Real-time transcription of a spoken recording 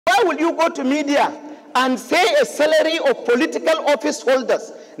How will you go to media and say a salary of political office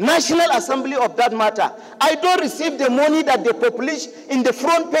holders, National Assembly of that matter? I don't receive the money that they publish in the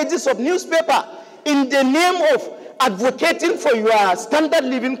front pages of newspaper in the name of advocating for your standard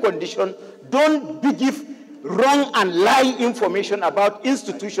living condition. Don't give wrong and lie information about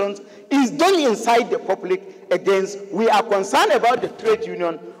institutions. It's done inside the public against. We are concerned about the trade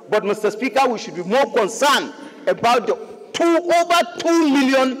union, but Mr. Speaker, we should be more concerned about the over 2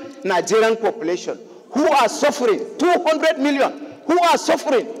 million Nigerian population who are suffering, 200 million who are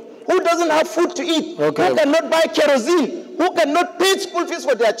suffering, who doesn't have food to eat, who cannot buy kerosene, who cannot pay school fees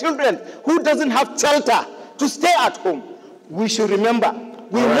for their children, who doesn't have shelter to stay at home. We should remember,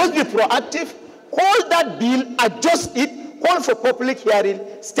 we must be proactive, hold that bill, adjust it, call for public hearing,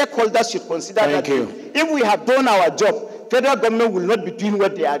 stakeholders should consider that. If we have done our job, federal government will not be doing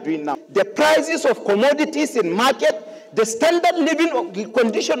what they are doing now. The prices of commodities in market, the standard living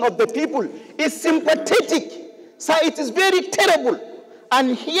condition of the people is sympathetic. So it is very terrible.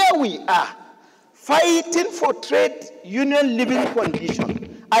 And here we are, fighting for trade union living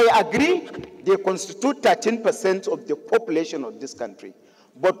condition. I agree, they constitute 13% of the population of this country.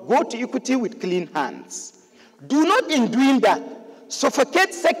 But go to equity with clean hands. Do not, in doing that,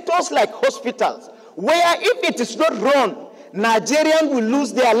 suffocate sectors like hospitals, where if it is not run, Nigerians will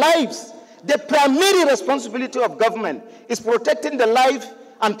lose their lives. The primary responsibility of government is protecting the life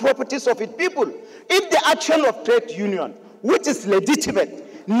and properties of its people. If the action of trade union, which is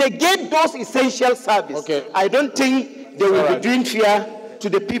legitimate, negate those essential services, I don't think they will be doing fair to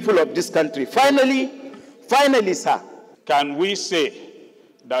the people of this country. Finally, sir. Can we say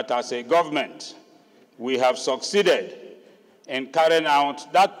that as a government, we have succeeded in carrying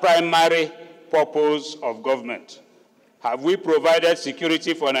out that primary purpose of government? Have we provided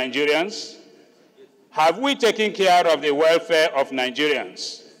security for Nigerians? Have we taken care of the welfare of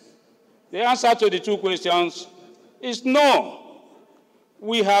Nigerians? The answer to the two questions is no.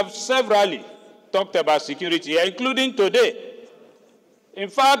 We have severally talked about security, including today. In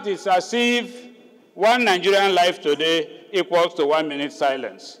fact, it's as if one Nigerian life today equals to 1 minute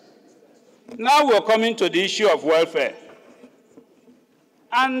silence. Now we're coming to the issue of welfare.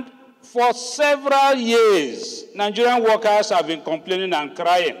 And for several years, Nigerian workers have been complaining and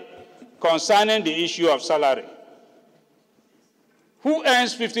crying concerning the issue of salary. Who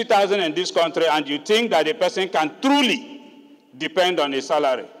earns 50,000 in this country and you think that a person can truly depend on a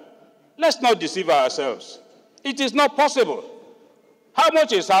salary? Let's not deceive ourselves. It is not possible. How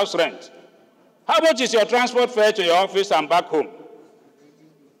much is house rent? How much is your transport fare to your office and back home?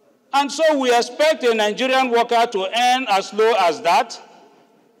 And so we expect a Nigerian worker to earn as low as that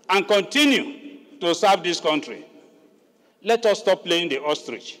and continue to serve this country. Let us stop playing the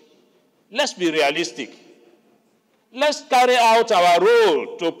ostrich. Let's be realistic. Let's carry out our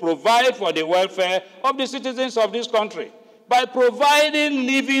role to provide for the welfare of the citizens of this country by providing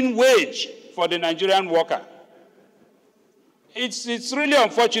living wage for the Nigerian worker. It's really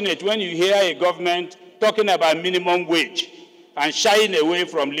unfortunate when you hear a government talking about minimum wage and shying away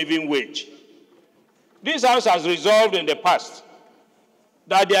from living wage. This House has resolved in the past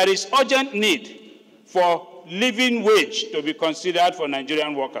that there is urgent need for living wage to be considered for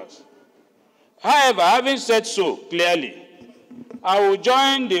Nigerian workers. However, having said so clearly, I will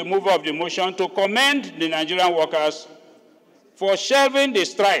join the mover of the motion to commend the Nigerian workers for shelving the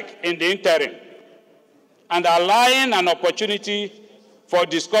strike in the interim and allowing an opportunity for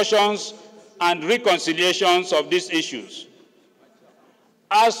discussions and reconciliations of these issues.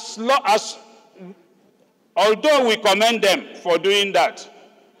 Although we commend them for doing that,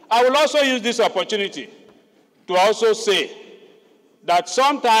 I will also use this opportunity to also say that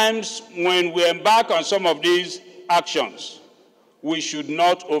sometimes when we embark on some of these actions, we should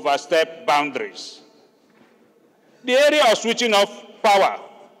not overstep boundaries. The area of switching off power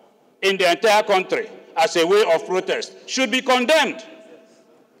in the entire country as a way of protest should be condemned.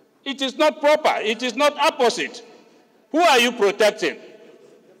 It is not proper. It is not opposite. Who are you protecting?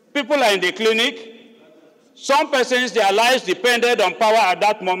 People are in the clinic. Some persons, their lives depended on power at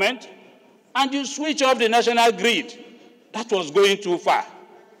that moment, and you switch off the national grid. That was going too far.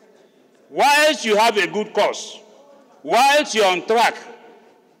 Whilst you have a good cause, whilst you're on track,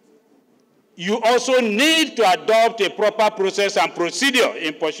 you also need to adopt a proper process and procedure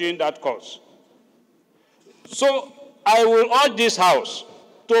in pursuing that cause. So I will urge this House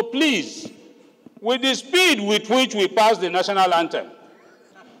to please, with the speed with which we pass the national anthem,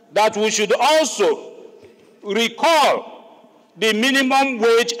 that we should also recall the Minimum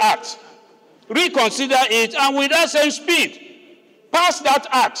Wage Act, reconsider it, and with that same speed, pass that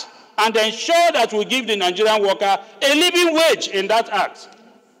act and ensure that we give the Nigerian worker a living wage in that act.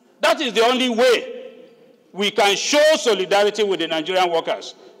 That is the only way we can show solidarity with the Nigerian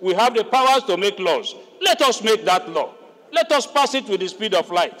workers. We have the powers to make laws. Let us make that law. Let us pass it with the speed of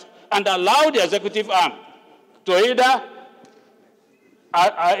light and allow the executive arm to either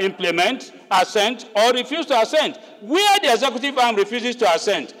implement, assent, or refuse to assent. Where the executive arm refuses to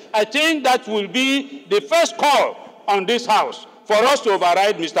assent, I think that will be the first call on this House for us to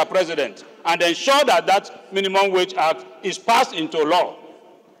override Mr. President and ensure that that Minimum Wage Act is passed into law.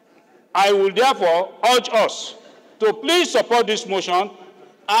 I will therefore urge us to please support this motion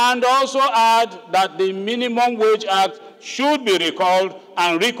and also add that the Minimum Wage Act should be recalled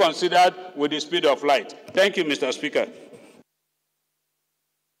and reconsidered with the speed of light. Thank you, Mr. Speaker.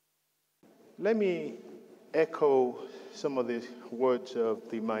 Let me echo some of the words of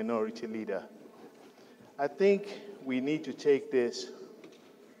the minority leader. I think we need to take this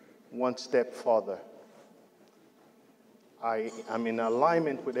one step further. I am in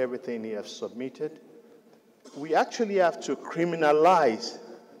alignment with everything he has submitted. We actually have to criminalize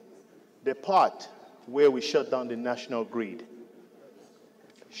the part where we shut down the national grid.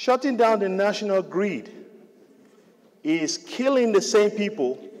 Shutting down the national grid is killing the same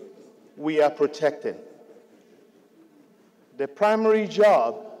people we are protecting. The primary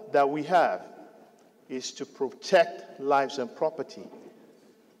job that we have is to protect lives and property.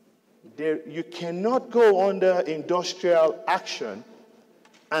 You cannot go under industrial action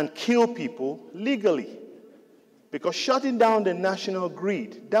and kill people legally, because shutting down the national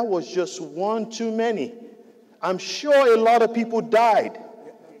grid, that was just one too many. I'm sure a lot of people died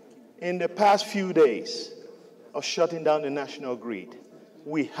in the past few days of shutting down the national grid.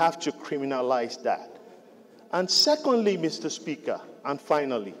 We have to criminalize that. And secondly, Mr. Speaker, and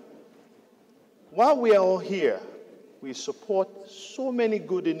finally, while we are all here, we support so many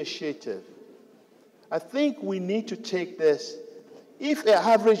good initiatives. I think we need to take this. If an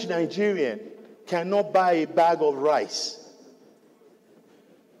average Nigerian cannot buy a bag of rice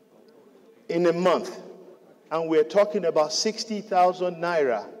in a month, and we're talking about 60,000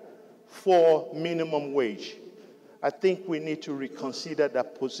 naira for minimum wage, I think we need to reconsider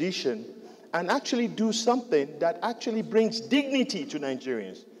that position and actually do something that actually brings dignity to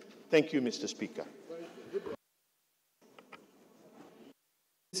Nigerians. Thank you, Mr. Speaker.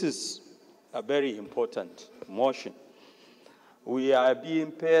 This is a very important motion. We are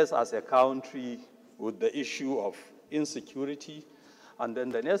being faced as a country with the issue of insecurity, and then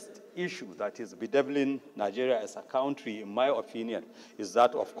the next issue that is bedeviling Nigeria as a country, in my opinion, is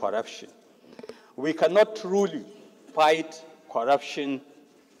that of corruption. We cannot truly fight corruption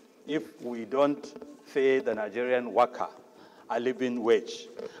if we don't pay the Nigerian worker a living wage.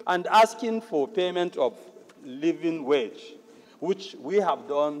 And asking for payment of living wage, which we have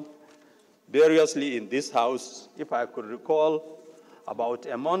done variously in this House. If I could recall, about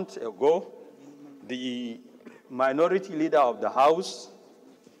a month ago, the minority leader of the House,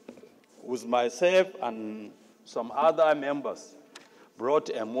 with myself and some other members, brought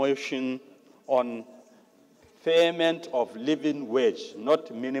a motion on payment of living wage,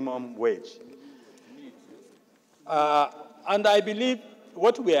 not minimum wage. And I believe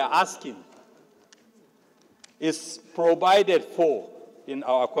what we are asking is provided for in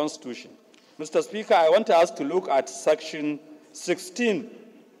our Constitution. Mr. Speaker, I want us to look at Section 16,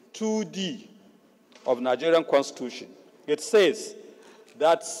 2D of Nigerian Constitution. It says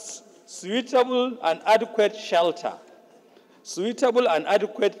that suitable and adequate shelter, suitable and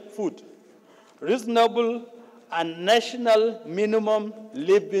adequate food, reasonable and national minimum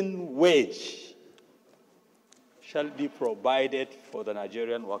living wage shall be provided for the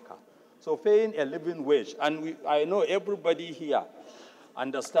Nigerian worker. So paying a living wage, and I know everybody here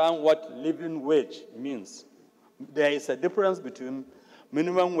understand what living wage means. There is a difference between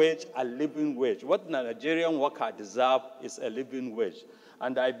minimum wage and living wage. What the Nigerian worker deserves is a living wage.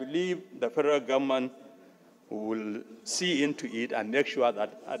 And I believe the federal government will see into it and make sure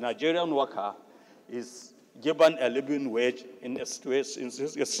that a Nigerian worker is given a living wage in such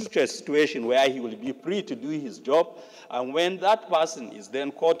a situation where he will be free to do his job. And when that person is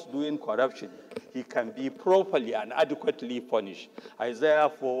then caught doing corruption, he can be properly and adequately punished. I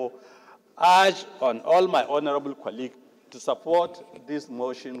therefore urge on all my honorable colleagues to support this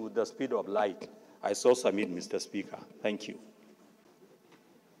motion with the speed of light. I so submit, Mr. Speaker. Thank you.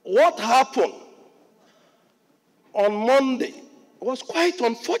 What happened on Monday was quite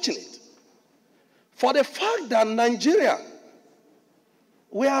unfortunate, for the fact that Nigeria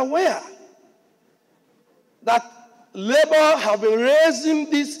were aware that Labour have been raising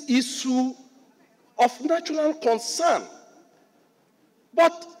this issue of national concern.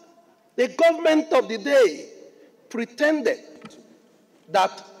 But the government of the day pretended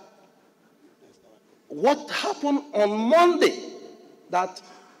that what happened on Monday, that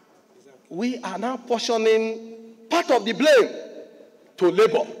we are now portioning part of the blame to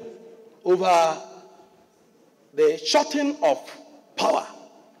Labour over the shortening of power.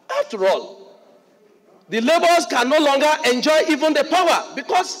 After all, the Labourers can no longer enjoy even the power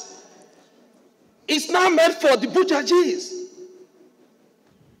because it's now meant for the bourgeoisie.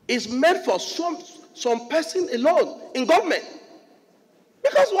 It's meant for some person alone in government.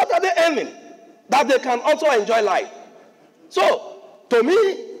 Because what are they earning? That they can also enjoy life. So, to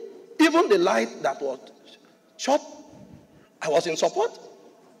me, even the light that was short, I was in support.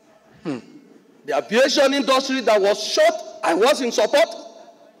 The aviation industry that was short, I was in support.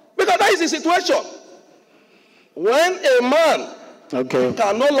 Because that is the situation. When a man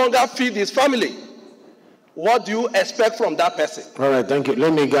can no longer feed his family, what do you expect from that person? All right, thank you.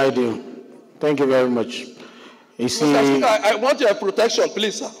 Let me guide you. Thank you very much. You see, Mr. Speaker, I want your protection,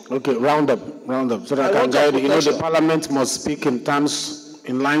 please, sir. Okay, round up, so that I can guide you. You know, the Parliament must speak in terms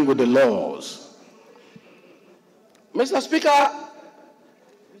in line with the laws. Mr. Speaker,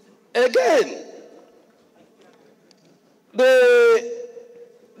 again, the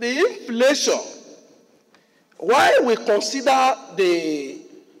inflation, why we consider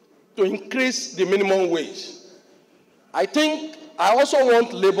to increase the minimum wage, I think I also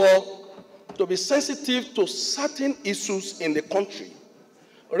want Labour to be sensitive to certain issues in the country.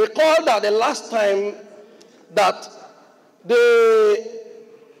 Recall that the last time that the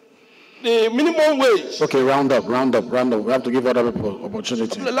minimum wage... Okay, round up. We have to give other people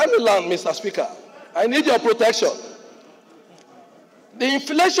opportunity. Let me land, Mr. Speaker. I need your protection. The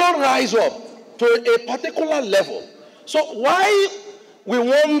inflation rise up to a particular level. So why we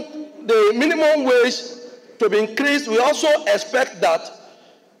want the minimum wage to be increased, we also expect that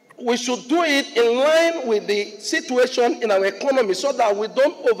we should do it in line with the situation in our economy so that we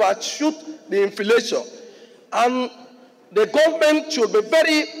don't overshoot the inflation. And the government should be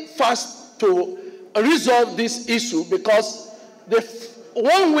very fast to resolve this issue because the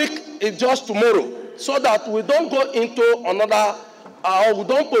 1 week is just tomorrow, so that we don't go into another, we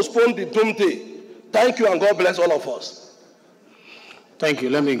don't postpone the doomsday. Thank you, and God bless all of us. Thank you.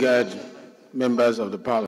 Let me guide members of the Parliament.